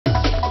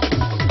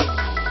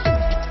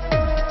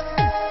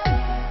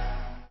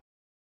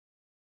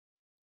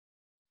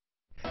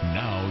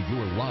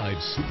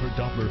Super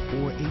Doppler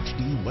 4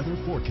 HD weather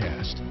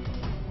forecast.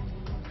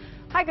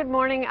 Hi, good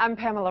morning. I'm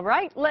Pamela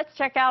Wright. Let's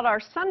check out our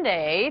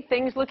Sunday.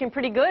 Things looking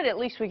pretty good, at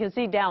least we can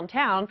see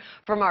downtown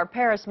from our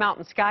Paris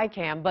Mountain Sky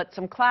Cam, but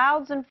some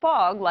clouds and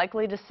fog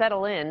likely to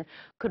settle in.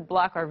 Could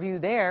block our view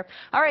there.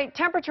 All right,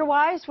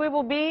 temperature-wise, we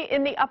will be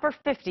in the upper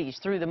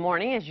 50s through the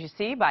morning, as you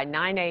see, by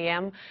 9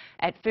 a.m.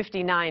 at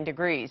 59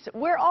 degrees.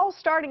 We're all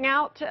starting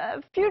out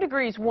a few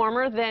degrees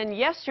warmer than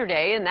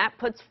yesterday, and that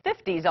puts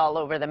 50s all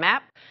over the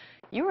map.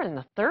 You were in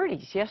the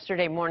 30s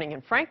yesterday morning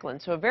in Franklin,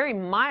 so a very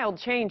mild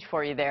change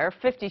for you there.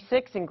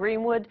 56 in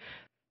Greenwood,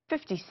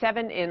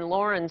 57 in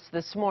Lawrence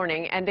this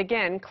morning. And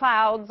again,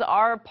 clouds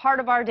are part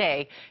of our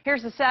day.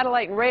 Here's the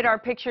satellite and radar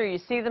picture. You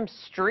see them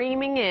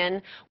streaming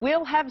in.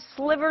 We'll have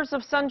slivers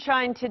of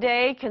sunshine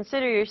today.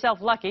 Consider yourself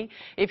lucky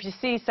if you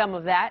see some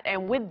of that.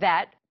 And with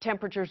that,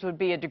 temperatures would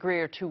be a degree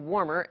or two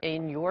warmer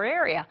in your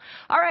area.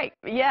 All right,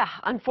 yeah,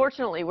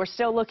 unfortunately, we're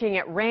still looking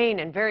at rain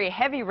and very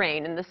heavy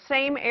rain in the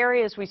same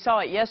areas we saw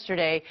it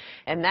yesterday,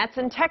 and that's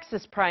in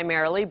Texas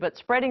primarily, but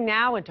spreading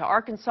now into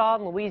Arkansas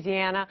and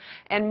Louisiana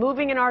and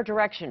moving in our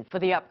direction for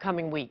the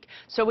upcoming week.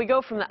 So we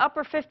go from the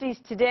upper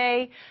 50s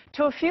today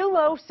to a few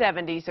low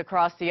 70s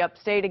across the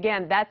upstate.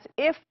 Again, that's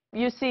if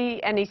you see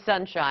any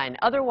sunshine.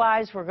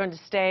 Otherwise, we're going to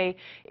stay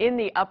in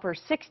the upper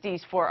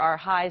 60s for our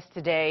highs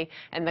today,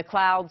 and the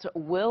clouds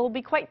will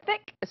be quite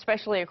thick,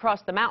 especially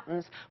across the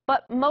mountains,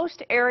 but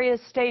most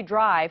areas stay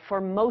dry for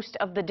most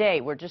of the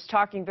day. We're just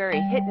talking very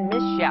hit and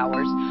miss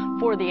showers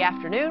for the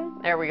afternoon.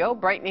 There we go,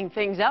 brightening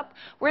things up.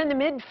 We're in the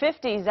mid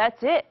 50s.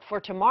 That's it for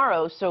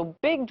tomorrow, so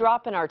big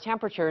drop in our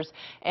temperatures,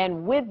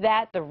 and with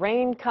that, the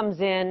rain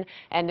comes in,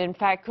 and in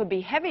fact could be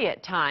heavy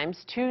at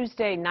times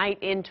Tuesday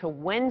night into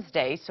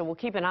Wednesday, so we'll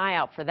keep an eye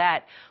out for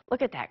that.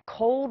 Look at that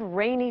cold,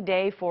 rainy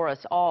day for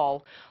us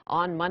all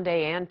on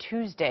Monday and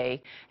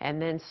Tuesday, and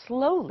then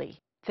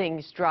slowly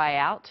things dry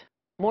out.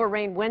 More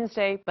rain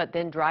Wednesday, but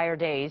then drier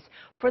days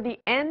for the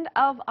end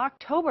of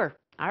October.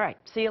 All right,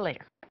 see you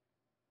later.